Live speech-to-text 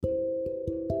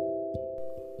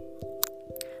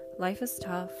Life is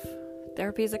tough.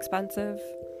 Therapy is expensive.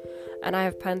 And I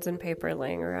have pens and paper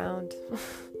laying around.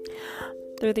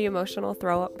 Through the Emotional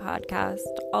Throw Up podcast,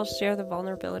 I'll share the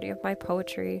vulnerability of my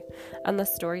poetry and the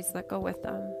stories that go with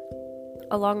them,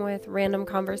 along with random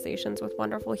conversations with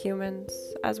wonderful humans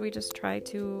as we just try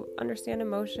to understand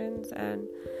emotions and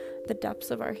the depths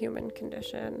of our human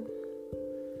condition.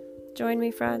 Join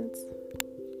me, friends.